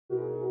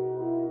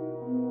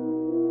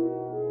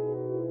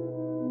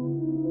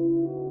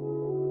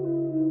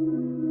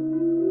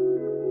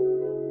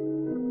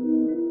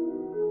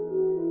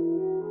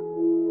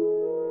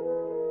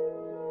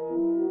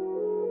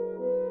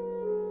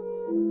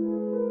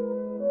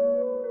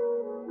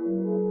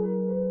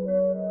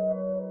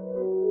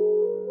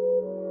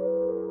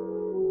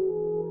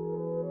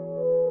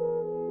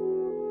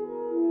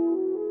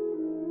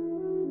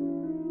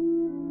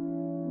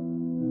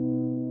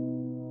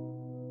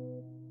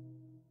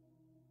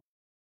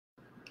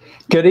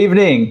Good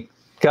evening.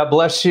 God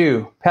bless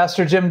you.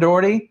 Pastor Jim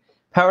Daugherty,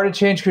 Power to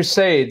Change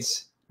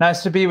Crusades.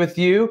 Nice to be with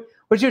you.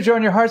 Would you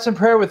join your hearts in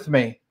prayer with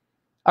me?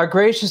 Our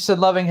gracious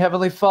and loving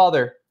Heavenly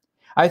Father,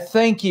 I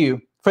thank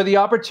you for the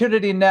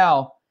opportunity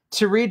now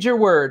to read your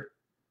word,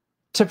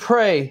 to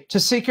pray, to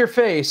seek your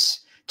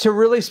face, to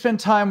really spend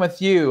time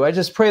with you. I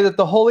just pray that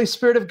the Holy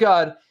Spirit of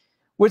God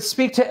would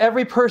speak to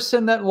every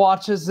person that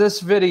watches this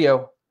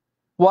video,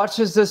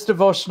 watches this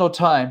devotional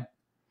time.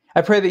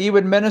 I pray that you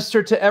would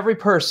minister to every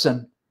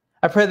person.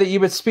 I pray that you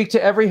would speak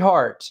to every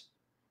heart.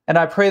 And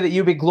I pray that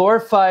you be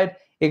glorified,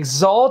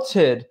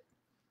 exalted,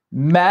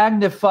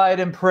 magnified,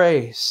 and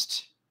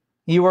praised.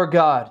 You are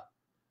God,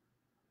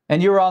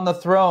 and you are on the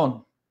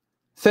throne.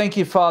 Thank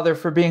you, Father,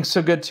 for being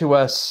so good to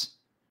us,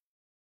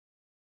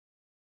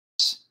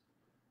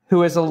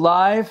 who is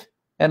alive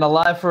and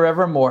alive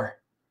forevermore.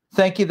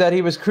 Thank you that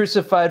he was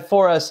crucified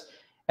for us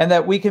and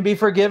that we can be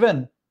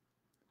forgiven.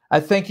 I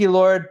thank you,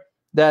 Lord,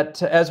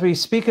 that as we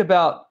speak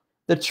about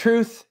the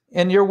truth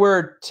in your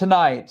word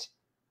tonight,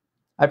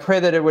 I pray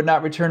that it would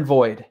not return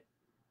void.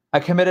 I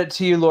commit it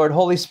to you, Lord.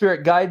 Holy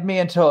Spirit, guide me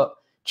into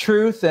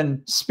truth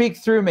and speak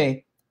through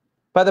me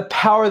by the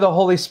power of the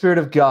Holy Spirit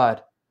of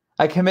God.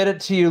 I commit it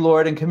to you,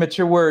 Lord, and commit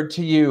your word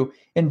to you.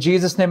 In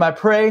Jesus' name I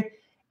pray.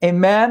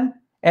 Amen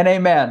and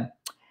amen.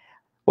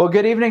 Well,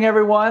 good evening,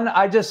 everyone.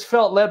 I just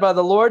felt led by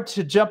the Lord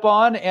to jump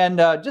on and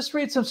just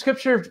read some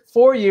scripture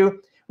for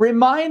you,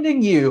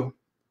 reminding you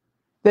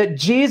that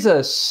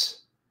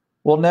Jesus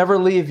will never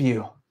leave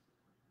you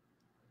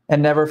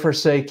and never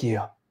forsake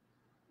you.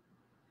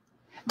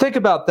 Think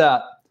about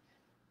that.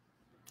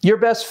 Your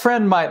best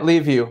friend might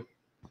leave you.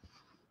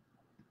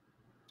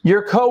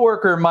 Your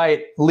coworker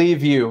might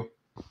leave you.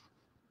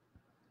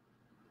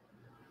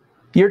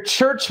 Your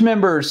church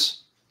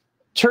members,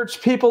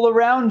 church people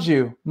around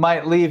you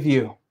might leave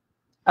you.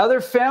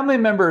 Other family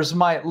members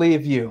might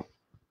leave you.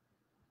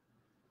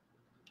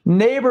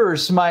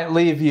 Neighbors might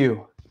leave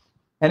you.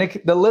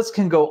 And the list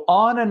can go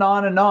on and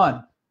on and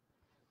on.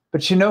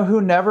 But you know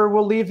who never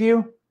will leave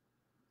you?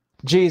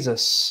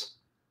 Jesus.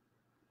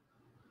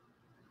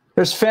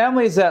 There's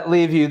families that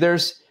leave you.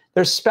 There's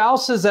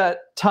spouses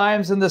at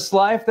times in this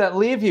life that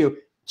leave you.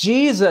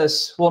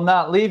 Jesus will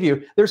not leave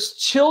you. There's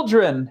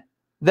children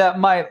that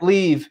might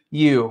leave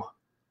you.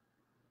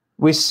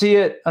 We see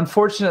it,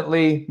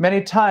 unfortunately,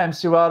 many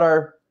times throughout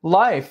our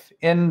life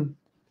in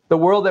the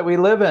world that we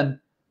live in.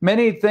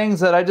 Many things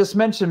that I just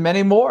mentioned,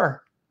 many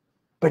more.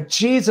 But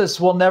Jesus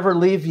will never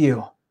leave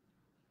you.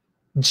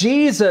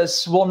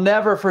 Jesus will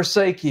never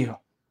forsake you.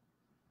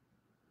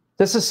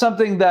 This is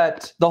something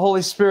that the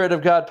Holy Spirit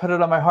of God put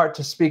it on my heart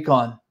to speak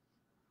on.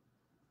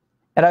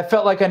 And I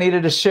felt like I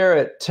needed to share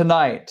it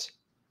tonight.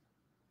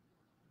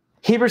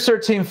 Hebrews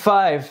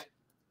 13:5,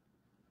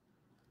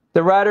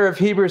 the writer of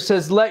Hebrews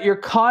says, "Let your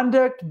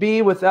conduct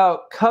be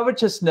without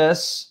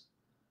covetousness.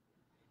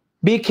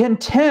 Be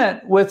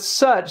content with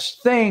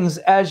such things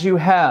as you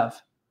have.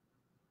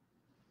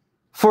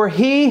 For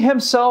he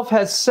himself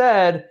has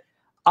said,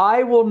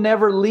 I will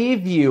never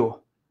leave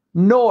you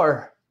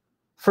nor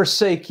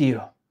forsake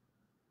you."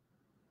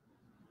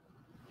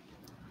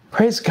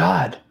 Praise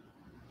God.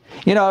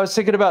 You know, I was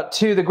thinking about,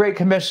 too, the Great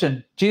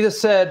Commission. Jesus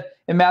said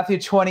in Matthew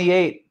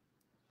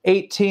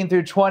 28:18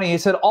 through 20, he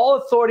said, "All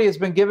authority has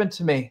been given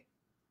to me.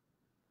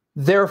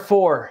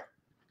 Therefore,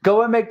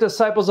 go and make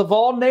disciples of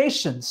all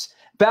nations,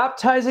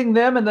 baptizing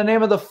them in the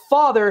name of the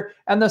Father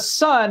and the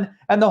Son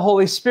and the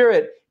Holy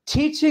Spirit,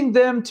 teaching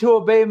them to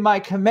obey my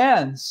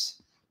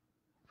commands.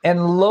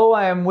 And lo,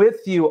 I am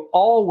with you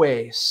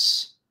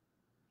always,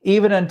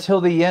 even until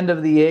the end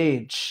of the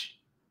age."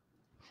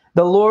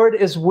 The Lord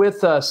is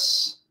with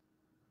us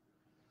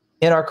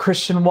in our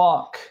Christian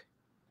walk.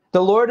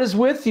 The Lord is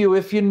with you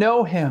if you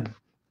know him.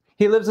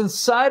 He lives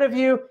inside of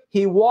you.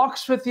 He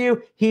walks with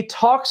you. He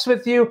talks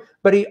with you,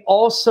 but he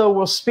also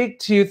will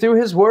speak to you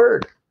through his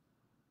word.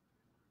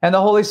 And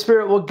the Holy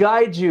Spirit will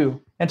guide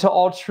you into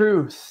all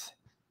truth.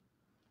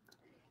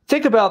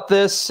 Think about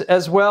this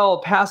as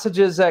well,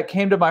 passages that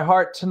came to my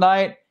heart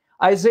tonight.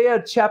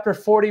 Isaiah chapter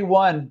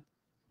 41,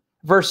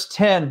 verse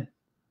 10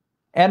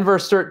 and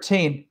verse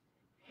 13.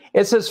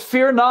 It says,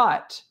 "Fear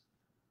not,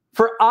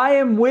 for I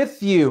am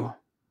with you.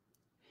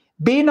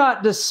 Be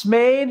not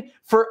dismayed,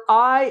 for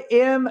I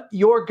am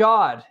your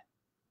God.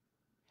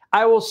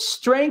 I will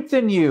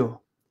strengthen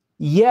you.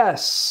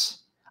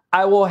 Yes,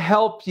 I will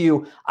help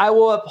you. I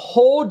will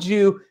uphold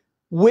you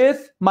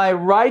with my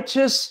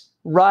righteous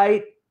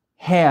right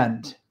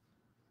hand."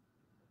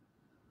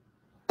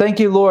 Thank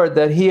you, Lord,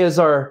 that he is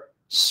our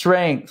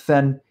strength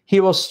and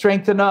he will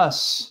strengthen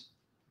us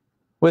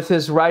with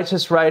his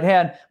righteous right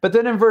hand. But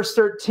then in verse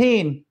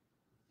 13,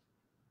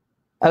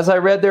 as I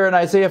read there in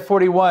Isaiah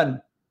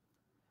 41,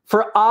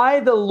 "For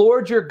I, the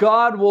Lord your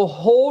God, will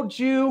hold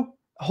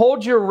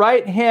your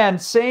right hand,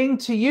 saying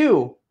to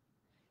you,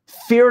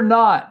 fear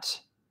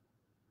not,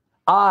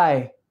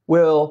 I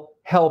will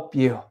help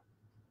you."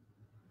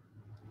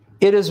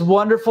 It is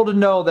wonderful to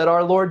know that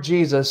our Lord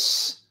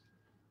Jesus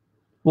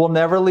will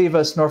never leave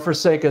us nor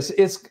forsake us.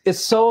 It's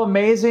so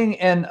amazing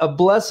and a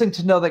blessing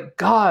to know that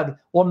God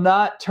will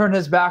not turn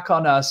his back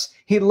on us.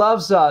 He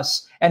loves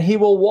us, and he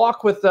will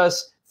walk with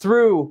us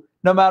through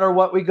no matter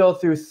what we go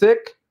through,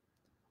 thick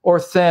or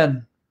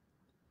thin.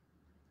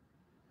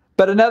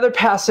 But another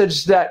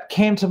passage that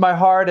came to my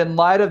heart in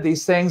light of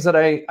these things that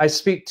I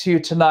speak to you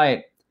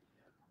tonight,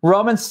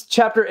 Romans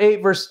chapter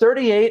 8, verse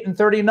 38 and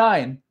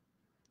 39.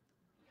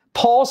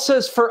 Paul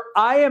says, "For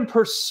I am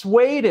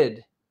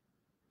persuaded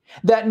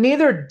that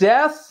neither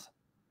death,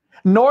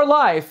 nor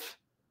life,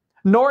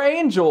 nor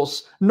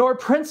angels, nor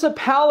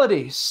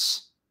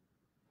principalities,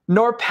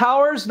 nor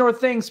powers, nor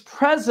things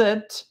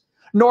present,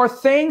 nor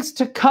things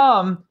to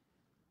come,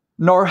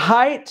 nor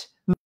height,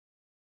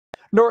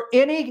 nor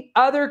any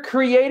other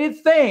created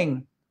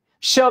thing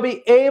shall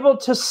be able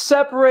to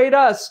separate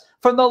us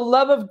from the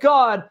love of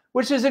God,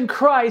 which is in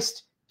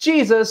Christ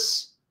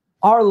Jesus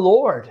our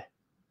Lord."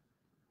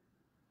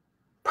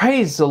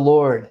 Praise the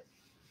Lord.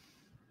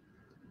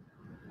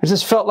 I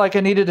just felt like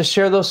I needed to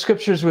share those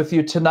scriptures with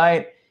you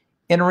tonight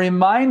in a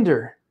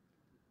reminder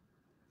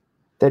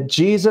that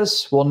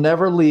Jesus will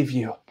never leave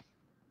you,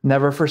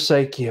 never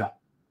forsake you,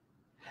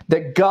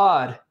 that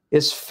God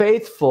is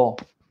faithful,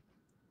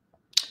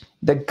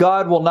 that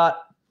God will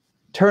not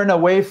turn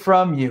away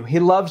from you. He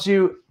loves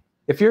you.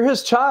 If you're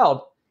his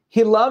child,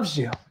 he loves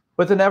you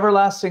with an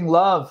everlasting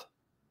love.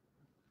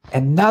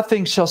 And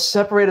nothing shall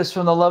separate us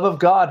from the love of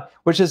God,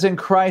 which is in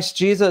Christ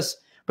Jesus.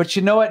 But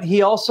you know what?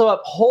 He also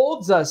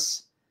upholds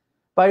us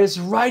by his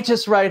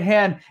righteous right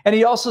hand. And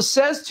he also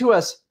says to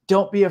us,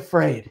 don't be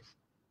afraid.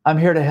 I'm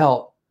here to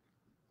help.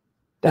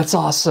 That's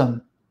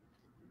awesome.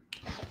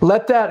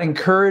 Let that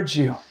encourage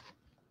you.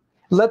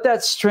 Let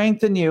that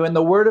strengthen you in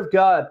the word of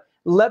God.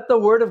 Let the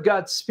word of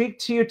God speak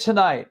to you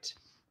tonight.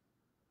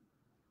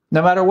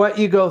 No matter what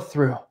you go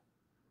through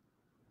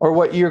or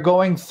what you're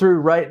going through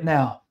right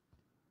now.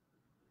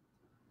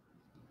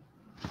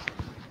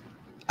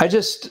 I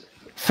just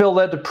feel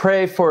led to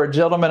pray for a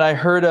gentleman I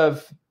heard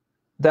of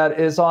that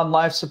is on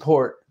life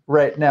support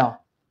right now.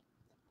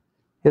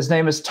 His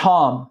name is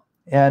Tom,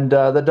 and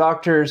the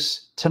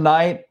doctors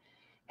tonight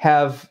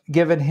have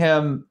given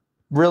him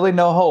really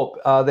no hope.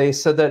 They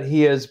said that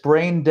he is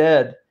brain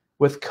dead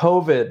with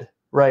COVID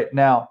right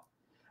now.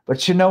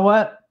 But you know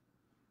what?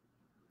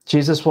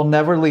 Jesus will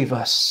never leave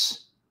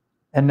us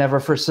and never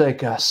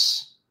forsake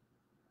us.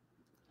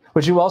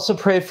 Would you also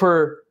pray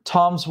for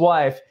Tom's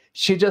wife?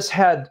 She just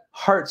had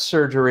heart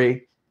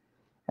surgery,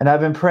 and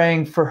I've been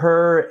praying for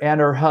her and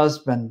her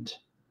husband.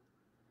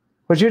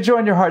 Would you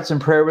join your hearts in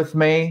prayer with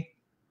me?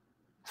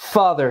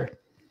 Father,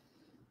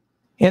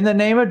 in the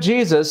name of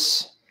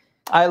Jesus,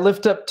 I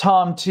lift up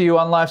Tom to you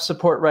on life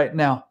support right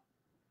now.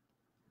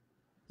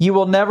 You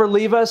will never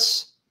leave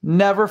us,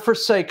 never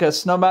forsake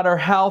us, no matter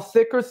how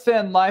thick or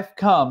thin life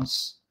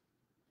comes,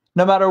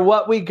 no matter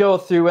what we go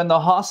through in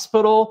the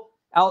hospital,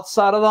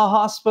 outside of the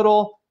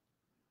hospital,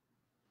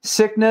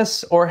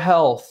 sickness or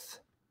health.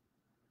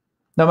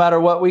 No matter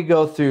what we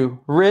go through,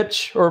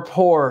 rich or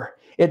poor,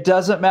 it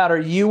doesn't matter.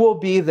 You will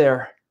be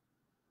there.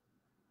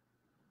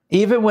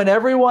 Even when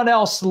everyone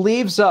else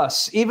leaves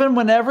us, even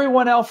when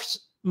everyone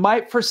else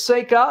might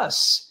forsake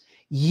us,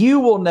 you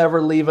will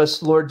never leave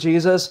us, Lord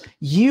Jesus.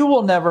 You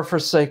will never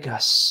forsake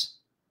us.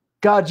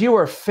 God, you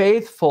are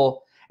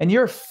faithful, and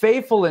you're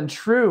faithful and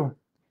true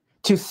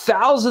to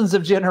thousands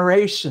of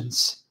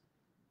generations,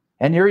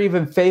 and you're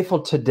even faithful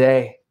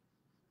today.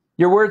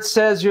 Your word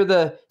says you're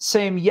the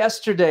same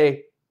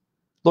yesterday,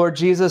 Lord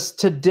Jesus,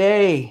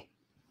 today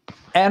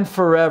and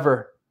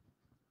forever.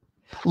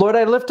 Lord,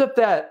 I lift up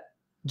that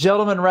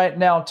gentleman right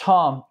now,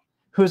 Tom,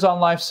 who's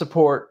on life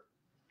support.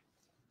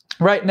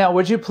 Right now,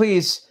 would you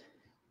please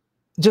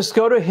just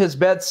go to his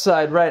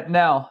bedside right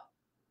now?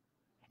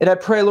 And I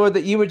pray, Lord,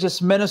 that you would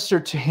just minister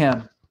to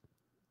him.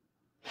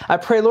 I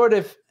pray, Lord,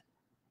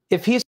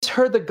 if he's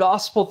heard the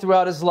gospel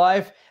throughout his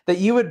life, that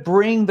you would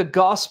bring the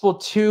gospel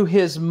to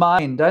his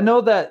mind. I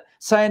know that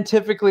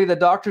scientifically the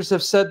doctors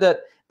have said that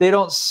they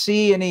don't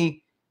see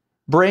any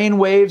brain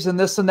waves and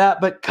this and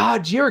that, but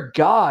God, you're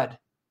God.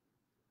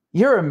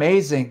 You're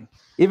amazing.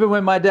 Even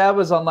when my dad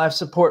was on life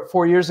support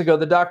 4 years ago,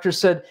 the doctor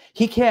said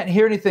he can't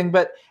hear anything,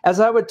 but as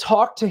I would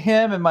talk to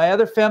him and my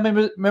other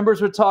family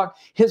members would talk,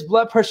 his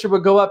blood pressure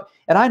would go up,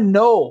 and I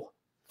know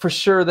for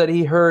sure that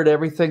he heard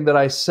everything that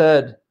I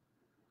said.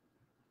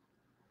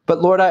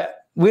 But Lord,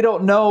 we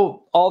don't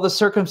know all the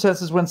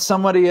circumstances when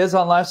somebody is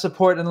on life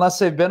support unless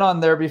they've been on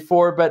there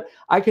before, but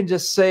I can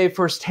just say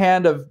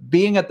firsthand of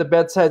being at the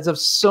bedsides of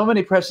so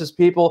many precious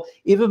people,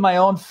 even my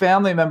own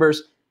family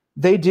members,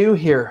 they do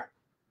hear.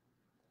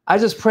 I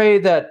just pray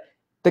that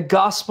the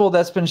gospel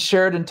that's been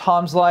shared in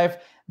Tom's life,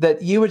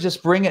 that you would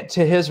just bring it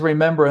to his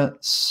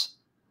remembrance.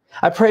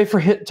 I pray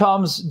for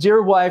Tom's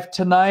dear wife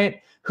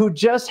tonight, who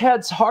just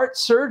had heart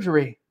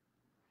surgery,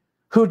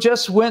 who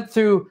just went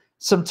through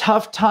some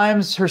tough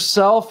times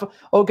herself.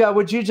 Oh God,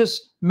 would you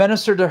just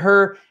minister to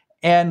her,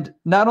 and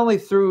not only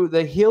through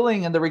the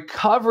healing and the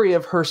recovery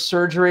of her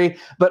surgery,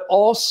 but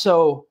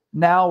also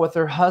now with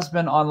her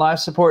husband on life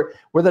support,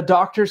 where the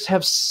doctors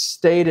have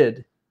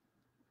stated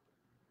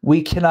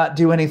We cannot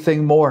do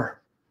anything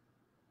more.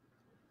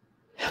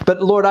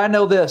 But Lord, I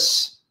know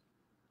this.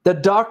 The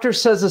doctor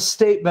says a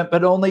statement,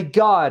 but only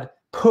God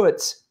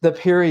puts the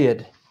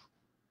period.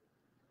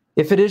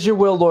 If it is your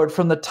will, Lord,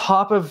 from the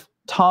top of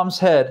Tom's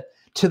head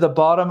to the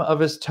bottom of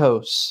his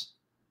toes,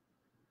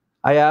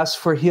 I ask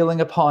for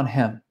healing upon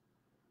him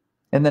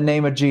in the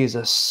name of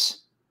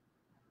Jesus.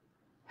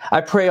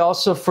 I pray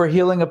also for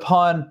healing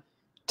upon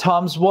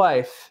Tom's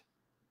wife.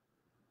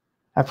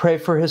 I pray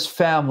for his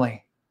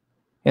family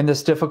in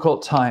this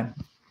difficult time.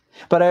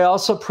 But I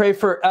also pray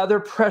for other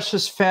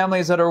precious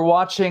families that are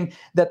watching,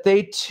 that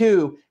they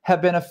too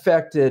have been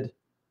affected,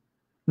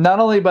 not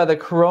only by the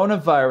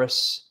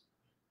coronavirus,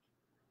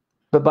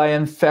 but by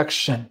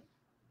infection.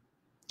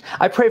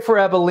 I pray for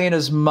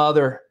Abelina's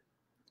mother,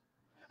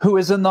 who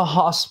is in the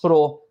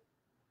hospital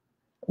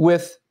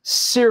with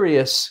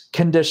serious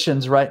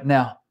conditions right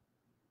now.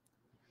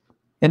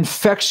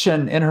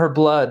 Infection in her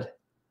blood,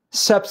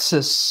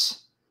 sepsis.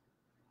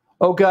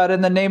 Oh God,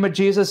 in the name of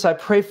Jesus, I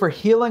pray for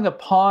healing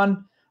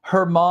upon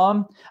her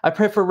mom. I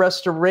pray for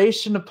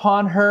restoration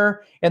upon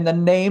her in the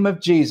name of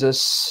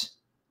Jesus.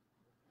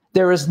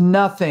 There is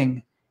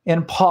nothing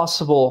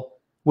impossible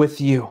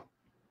with you.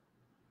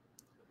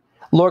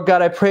 Lord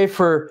God, I pray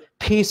for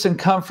peace and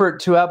comfort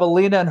to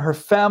Abelina and her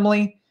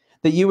family,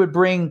 that you would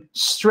bring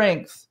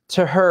strength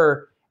to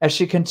her as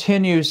she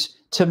continues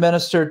to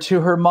minister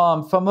to her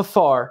mom from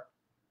afar.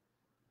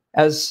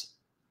 As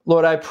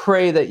Lord, I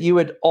pray that you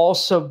would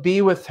also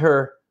be with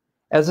her,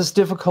 as it's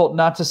difficult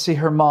not to see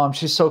her mom.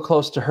 She's so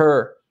close to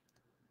her.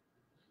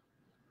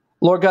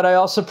 Lord God, I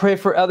also pray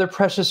for other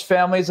precious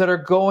families that are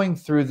going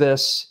through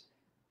this,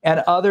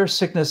 and other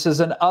sicknesses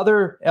and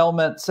other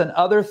ailments and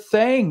other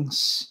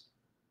things.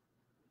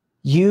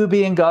 You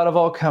being God of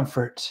all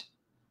comfort,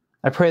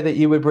 I pray that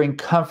you would bring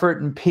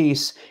comfort and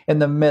peace in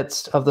the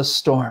midst of the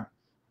storm.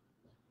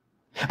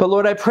 But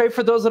Lord, I pray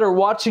for those that are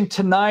watching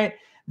tonight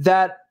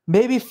that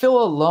maybe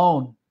feel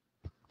alone,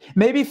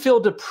 maybe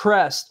feel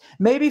depressed,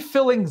 maybe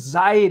feel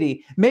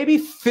anxiety, maybe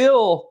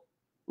feel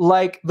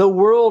like the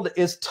world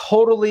is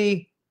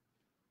totally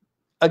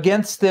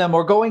against them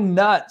or going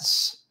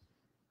nuts.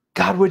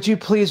 God, would you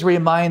please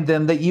remind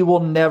them that you will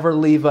never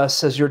leave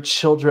us as your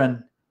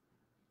children,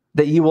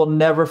 that you will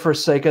never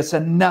forsake us,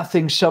 and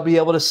nothing shall be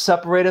able to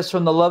separate us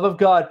from the love of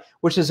God,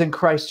 which is in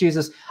Christ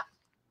Jesus.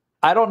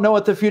 I don't know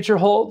what the future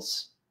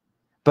holds,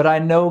 but I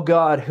know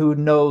God who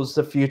knows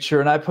the future,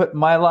 and I put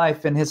my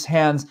life in his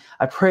hands.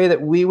 I pray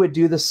that we would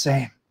do the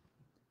same.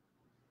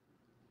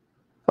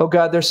 Oh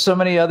God, there's so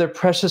many other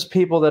precious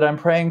people that I'm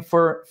praying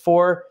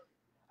for.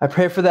 I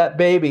pray for that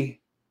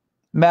baby,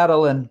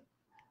 Madeline.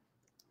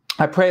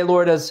 I pray,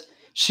 Lord, as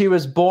she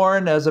was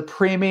born as a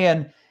preemie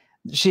and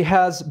she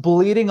has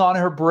bleeding on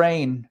her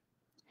brain,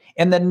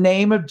 in the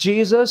name of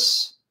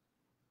Jesus,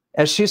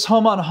 as she's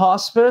home on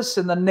hospice,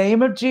 in the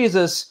name of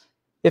Jesus,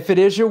 if it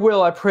is your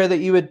will, I pray that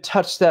you would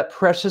touch that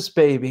precious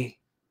baby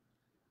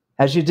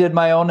as you did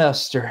my own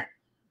Esther,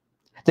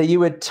 that you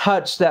would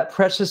touch that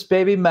precious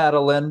baby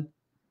Madeline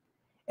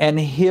and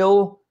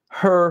heal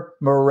her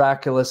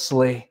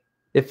miraculously,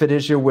 if it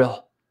is your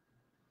will.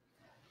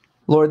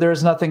 Lord, there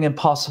is nothing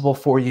impossible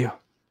for you.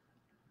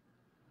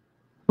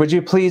 Would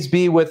you please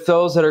be with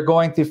those that are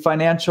going through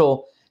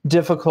financial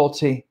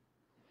difficulty?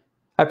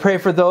 I pray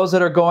for those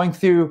that are going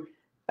through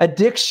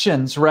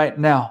addictions right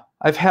now.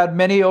 I've had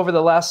many over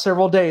the last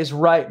several days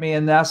write me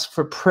and ask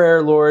for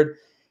prayer, Lord,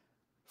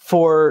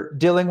 for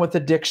dealing with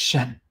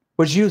addiction.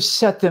 Would you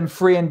set them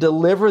free and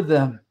deliver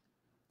them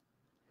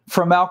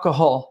from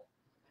alcohol,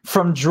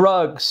 from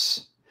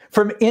drugs,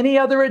 from any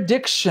other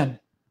addiction?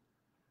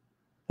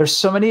 There's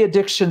so many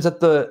addictions that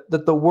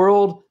the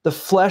world, the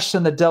flesh,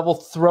 and the devil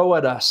throw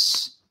at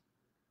us.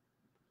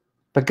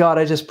 But God,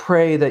 I just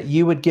pray that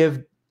you would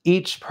give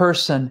each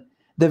person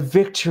the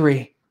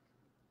victory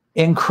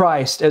in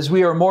Christ, as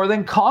we are more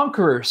than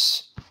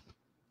conquerors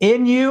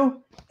in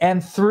you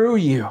and through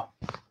you.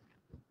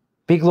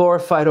 Be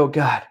glorified, O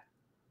God.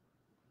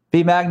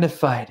 Be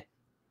magnified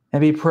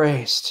and be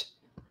praised.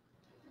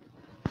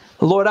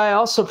 Lord, I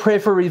also pray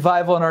for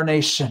revival in our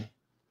nation.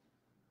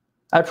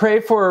 I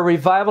pray for a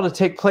revival to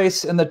take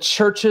place in the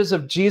churches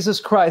of Jesus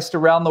Christ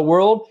around the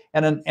world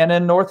and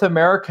in North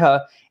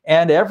America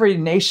and every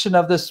nation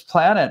of this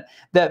planet,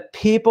 that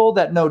people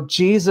that know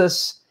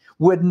Jesus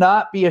would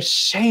not be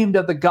ashamed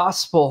of the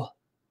gospel.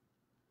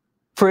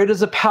 For it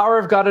is the power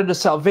of God unto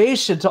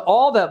salvation to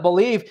all that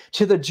believe,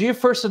 to the Jew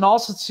first and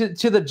also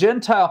to the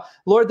Gentile.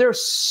 Lord, there are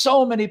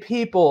so many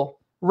people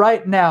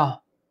right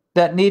now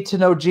that need to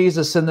know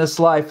Jesus in this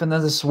life and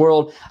in this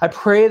world. I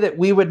pray that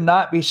we would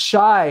not be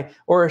shy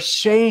or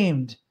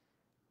ashamed.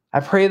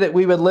 I pray that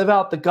we would live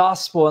out the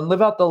gospel and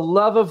live out the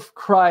love of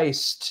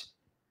Christ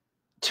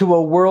to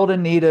a world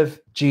in need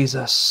of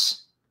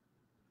Jesus.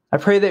 I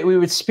pray that we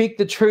would speak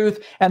the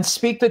truth and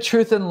speak the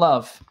truth in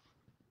love,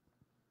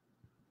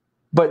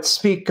 but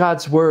speak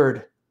God's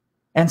word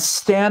and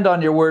stand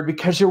on your word,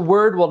 because your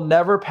word will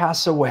never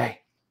pass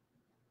away.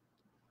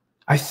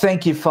 I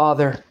thank you,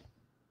 Father,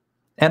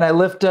 and I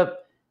lift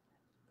up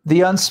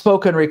the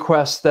unspoken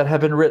requests that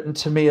have been written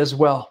to me as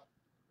well.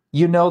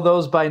 You know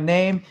those by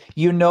name.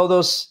 You know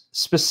those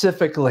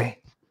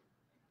specifically.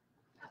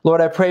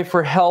 Lord, I pray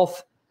for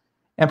health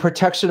and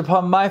protection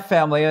upon my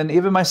family and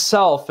even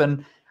myself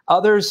and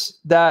others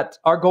that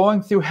are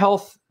going through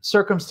health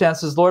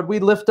circumstances. Lord, we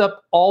lift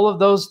up all of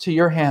those to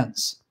your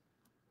hands.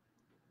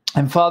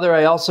 And Father,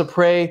 I also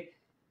pray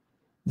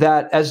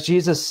that as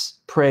Jesus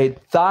prayed,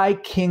 thy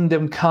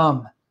kingdom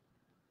come,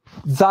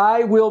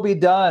 thy will be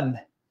done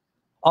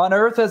on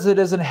earth as it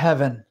is in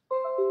heaven.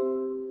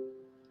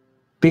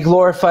 Be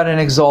glorified and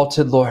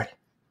exalted, Lord,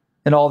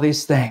 in all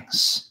these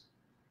things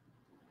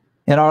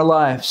in our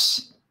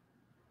lives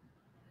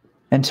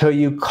until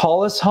you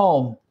call us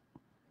home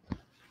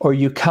or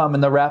you come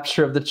in the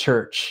rapture of the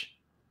church.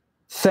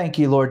 Thank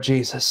you, Lord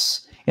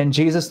Jesus. In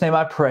Jesus' name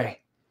I pray.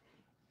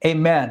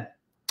 Amen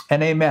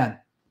and amen.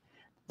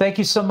 Thank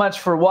you so much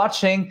for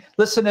watching.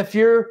 Listen, if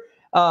you're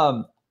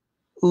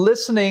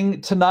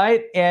listening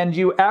tonight and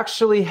you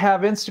actually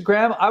have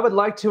Instagram, I would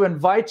like to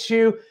invite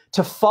you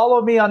to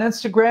follow me on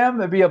Instagram.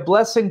 It'd be a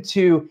blessing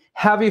to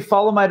have you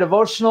follow my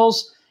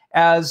devotionals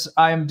as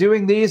I'm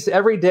doing these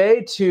every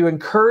day to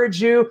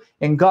encourage you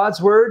in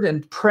God's word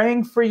and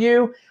praying for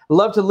you. I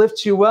love to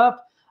lift you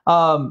up.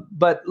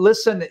 But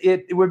listen,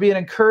 it would be an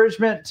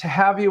encouragement to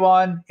have you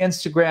on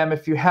Instagram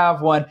if you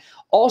have one.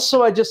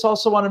 Also, I just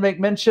also want to make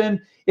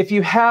mention, if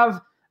you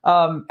have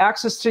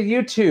access to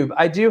YouTube,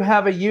 I do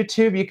have a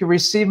YouTube. You can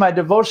receive my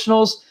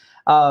devotionals.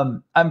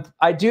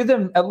 I do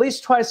them at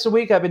least twice a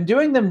week. I've been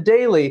doing them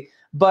daily,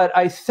 but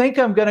I think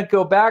I'm going to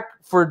go back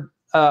for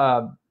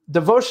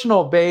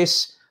devotional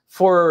base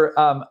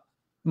for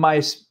my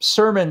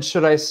sermon,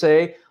 should I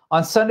say,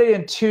 on Sunday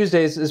and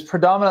Tuesdays is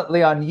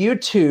predominantly on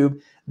YouTube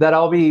that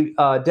I'll be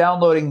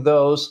downloading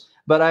those.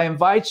 But I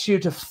invite you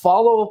to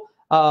follow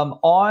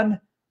on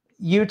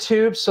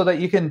YouTube so that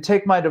you can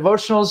take my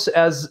devotionals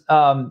as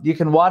you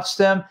can watch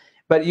them.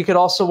 But you can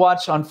also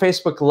watch on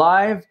Facebook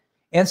Live,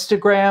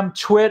 Instagram,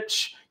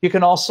 Twitch. You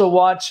can also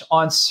watch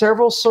on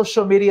several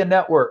social media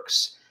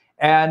networks.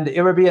 And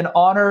it would be an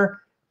honor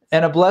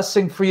and a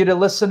blessing for you to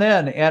listen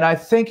in. And I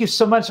thank you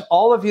so much,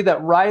 all of you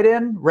that write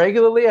in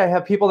regularly. I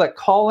have people that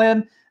call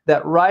in,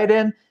 that write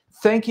in.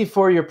 Thank you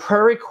for your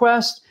prayer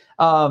request.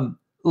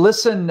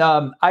 Listen,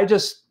 I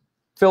just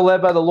feel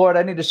led by the Lord.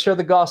 I need to share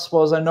the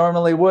gospel as I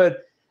normally would.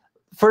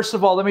 First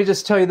of all, let me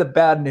just tell you the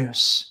bad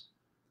news.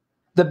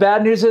 The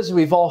bad news is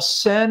we've all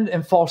sinned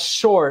and fall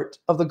short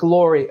of the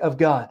glory of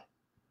God.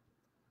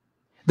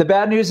 The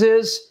bad news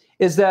is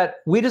that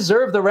we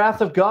deserve the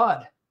wrath of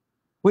God.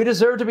 We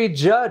deserve to be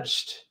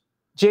judged.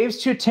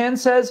 James 2:10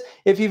 says,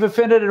 if you've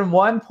offended in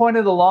one point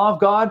of the law of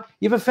God,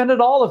 you've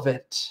offended all of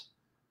it.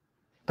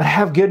 But I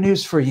have good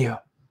news for you.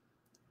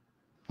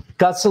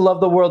 God so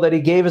loved the world that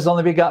he gave his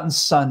only begotten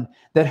Son,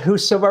 that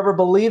whosoever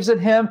believes in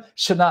him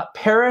should not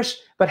perish,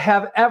 but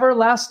have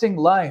everlasting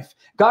life.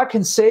 God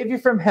can save you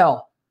from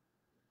hell,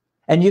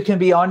 and you can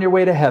be on your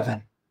way to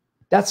heaven.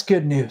 That's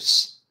good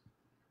news.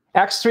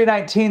 Acts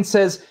 3:19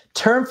 says,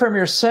 turn from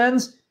your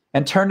sins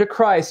and turn to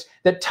Christ,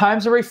 that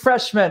times of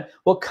refreshment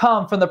will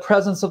come from the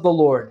presence of the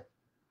Lord.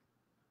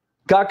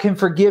 God can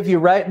forgive you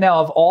right now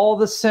of all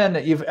the sin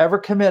that you've ever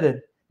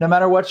committed, no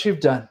matter what you've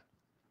done.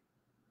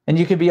 And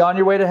you can be on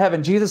your way to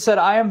heaven. Jesus said,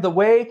 I am the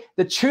way,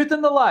 the truth,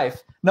 and the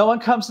life. No one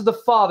comes to the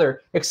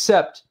Father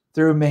except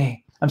through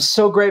me. I'm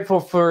so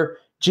grateful for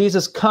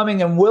Jesus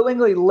coming and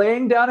willingly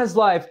laying down his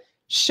life,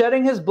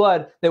 shedding his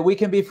blood, that we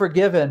can be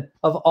forgiven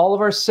of all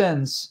of our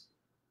sins.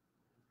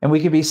 And we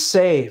can be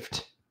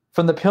saved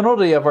from the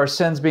penalty of our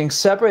sins, being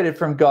separated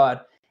from God.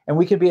 And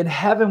we can be in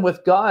heaven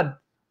with God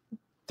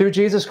through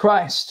Jesus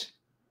Christ.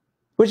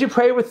 Would you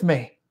pray with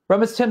me?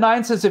 Romans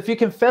 10:9 says, if you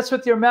confess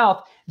with your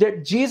mouth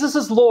that Jesus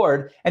is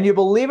Lord, and you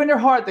believe in your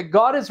heart that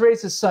God has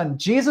raised his Son,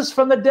 Jesus,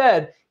 from the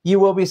dead, you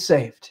will be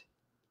saved.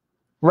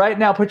 Right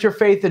now, put your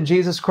faith in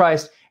Jesus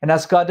Christ and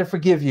ask God to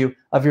forgive you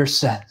of your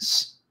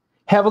sins.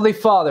 Heavenly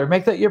Father,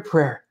 make that your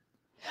prayer.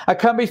 I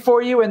come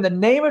before you in the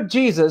name of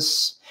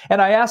Jesus,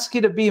 and I ask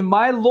you to be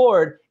my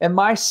Lord and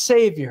my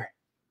Savior.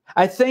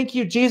 I thank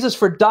you, Jesus,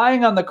 for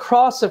dying on the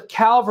cross of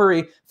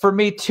Calvary for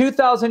me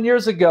 2,000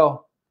 years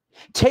ago,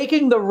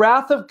 taking the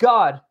wrath of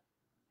God,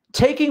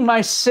 taking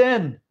my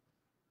sin,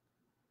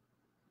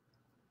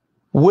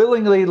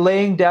 willingly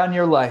laying down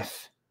your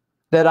life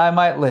that I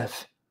might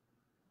live.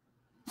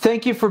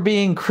 Thank you for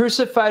being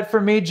crucified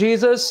for me,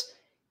 Jesus,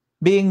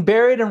 being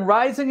buried and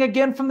rising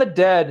again from the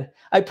dead.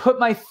 I put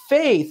my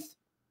faith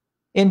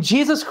in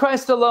Jesus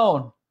Christ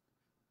alone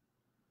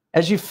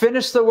as you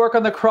finish the work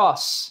on the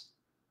cross.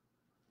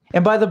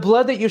 And by the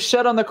blood that you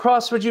shed on the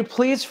cross, would you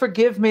please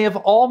forgive me of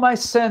all my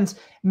sins?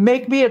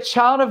 Make me a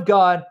child of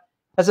God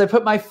as I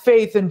put my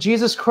faith in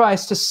Jesus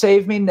Christ to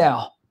save me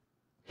now.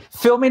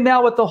 Fill me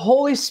now with the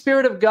Holy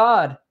Spirit of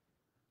God,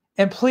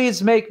 and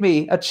please make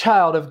me a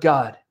child of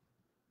God.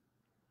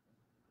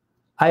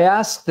 I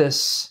ask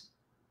this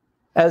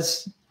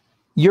as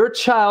your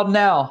child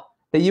now,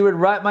 that you would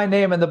write my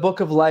name in the book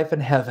of life in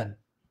heaven.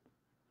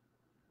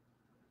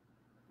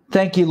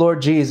 Thank you,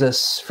 Lord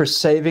Jesus, for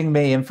saving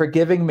me and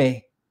forgiving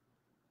me.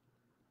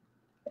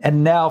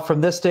 And now,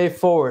 from this day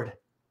forward,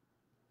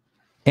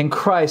 In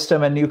Christ,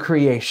 I'm a new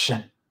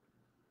creation.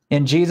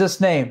 In Jesus'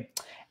 name,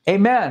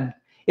 amen.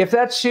 If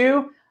that's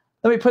you,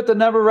 let me put the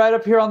number right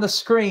up here on the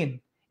screen.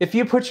 If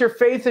you put your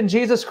faith in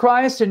Jesus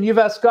Christ and you've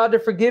asked God to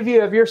forgive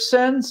you of your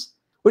sins,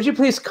 would you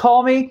please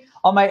call me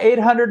on my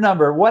 800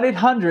 number,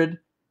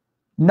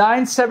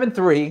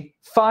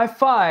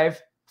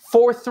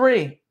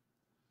 1-800-973-5543.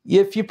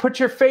 If you put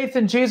your faith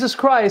in Jesus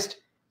Christ,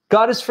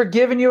 God has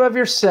forgiven you of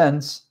your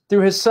sins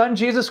through his son,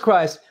 Jesus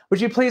Christ.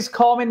 Would you please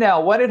call me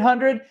now,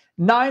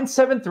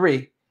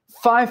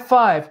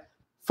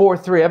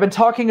 1-800-973-5543. I've been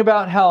talking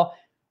about how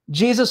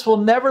Jesus will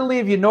never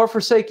leave you nor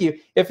forsake you.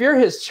 If you're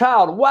his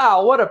child,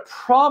 wow, what a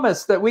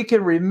promise that we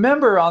can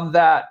remember on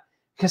that,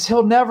 because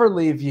he'll never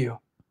leave you.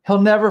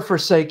 He'll never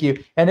forsake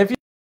you. And if you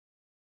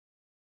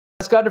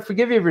ask God to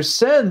forgive you of your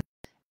sins,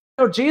 you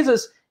know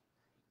Jesus,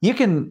 you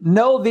can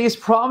know these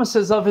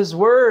promises of his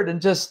word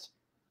and just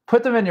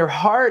put them in your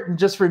heart and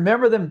just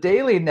remember them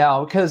daily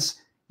now,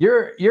 because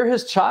you're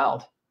his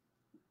child.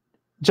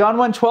 John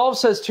 1:12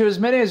 says, to as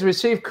many as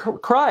receive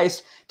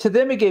Christ, to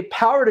them he gave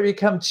power to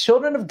become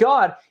children of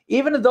God,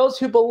 even to those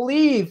who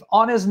believe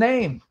on his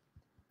name.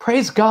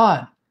 Praise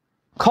God.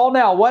 Call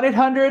now,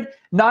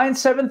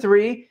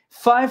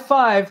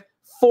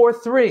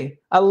 1-800-973-5543.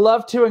 I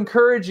love to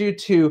encourage you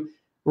to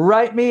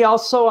write me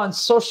also on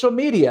social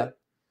media.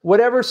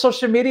 Whatever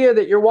social media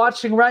that you're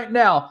watching right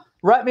now,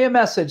 write me a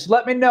message.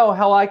 Let me know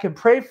how I can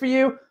pray for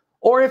you,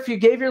 or if you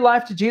gave your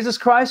life to Jesus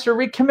Christ or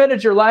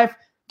recommitted your life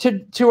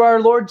to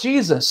our Lord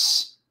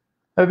Jesus.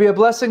 It would be a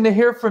blessing to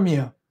hear from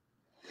you.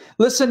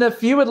 Listen,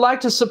 if you would like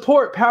to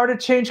support Power to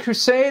Change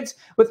Crusades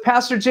with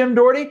Pastor Jim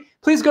Daugherty,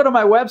 please go to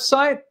my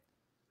website.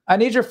 I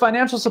need your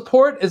financial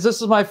support, as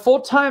this is my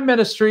full-time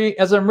ministry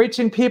as I'm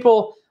reaching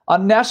people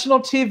on national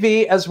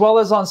TV as well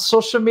as on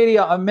social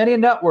media on many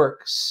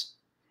networks.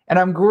 And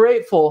I'm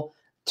grateful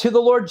to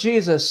the Lord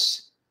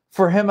Jesus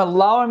for him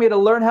allowing me to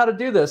learn how to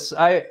do this.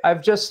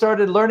 I've just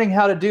started learning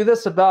how to do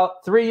this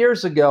about 3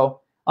 years ago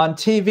on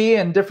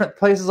TV and different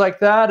places like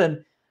that.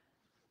 And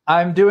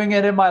I'm doing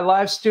it in my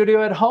live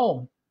studio at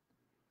home.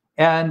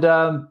 And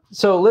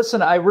so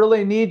listen, I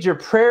really need your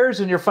prayers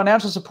and your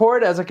financial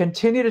support as I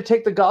continue to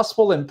take the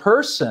gospel in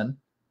person,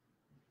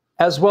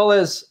 as well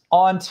as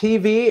on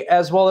TV,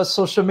 as well as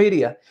social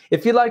media.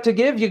 If you'd like to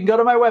give, you can go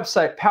to my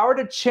website,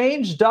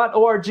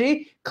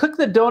 powertochange.org, click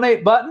the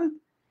donate button,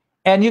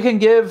 and you can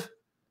give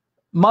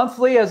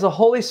monthly as the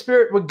Holy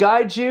Spirit would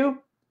guide you.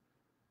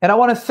 And I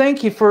want to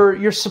thank you for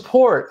your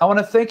support. I want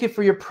to thank you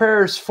for your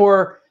prayers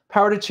for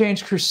Power to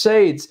Change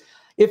Crusades.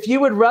 If you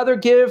would rather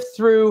give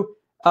through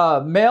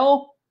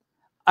mail,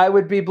 I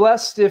would be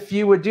blessed if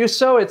you would do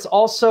so. It's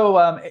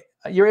also,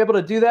 you're able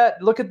to do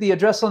that. Look at the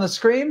address on the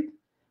screen,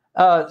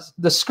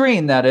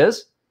 that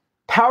is.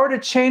 Power to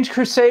Change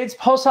Crusades,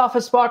 Post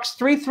Office Box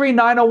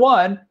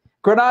 33901,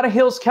 Granada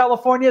Hills,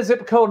 California,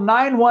 zip code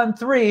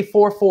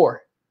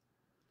 91344.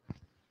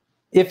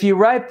 If you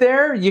write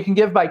there, you can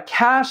give by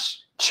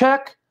cash,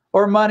 check,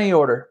 or money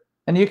order.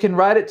 And you can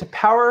write it to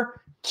Power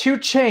to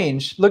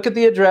Change. Look at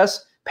the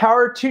address,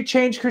 Power to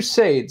Change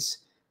Crusades.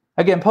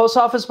 Again, Post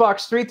Office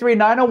Box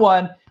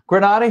 33901,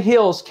 Granada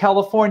Hills,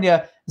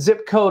 California,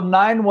 zip code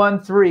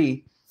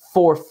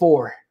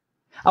 91344.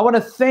 I want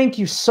to thank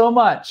you so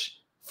much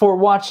for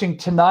watching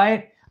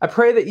tonight. I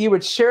pray that you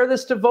would share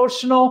this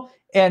devotional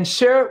and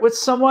share it with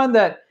someone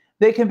that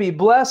they can be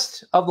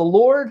blessed of the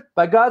Lord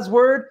by God's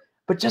word.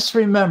 But just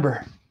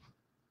remember,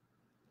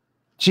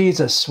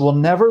 Jesus will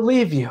never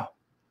leave you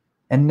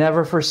and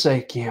never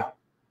forsake you.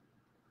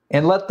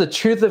 And let the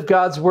truth of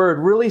God's word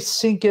really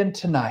sink in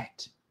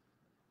tonight,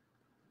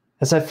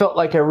 as I felt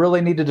like I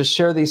really needed to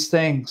share these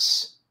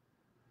things,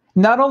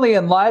 not only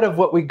in light of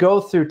what we go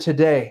through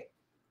today,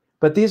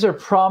 but these are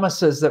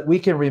promises that we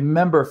can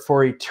remember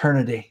for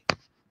eternity,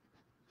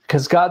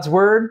 because God's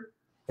word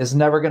is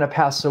never going to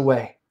pass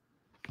away.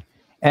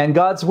 And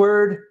God's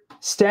word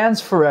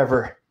stands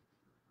forever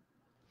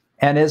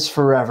and is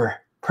forever.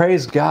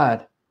 Praise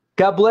God.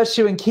 God bless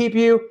you and keep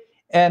you.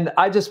 And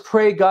I just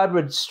pray God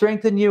would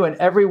strengthen you in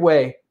every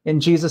way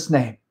in Jesus'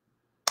 name.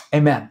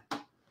 Amen.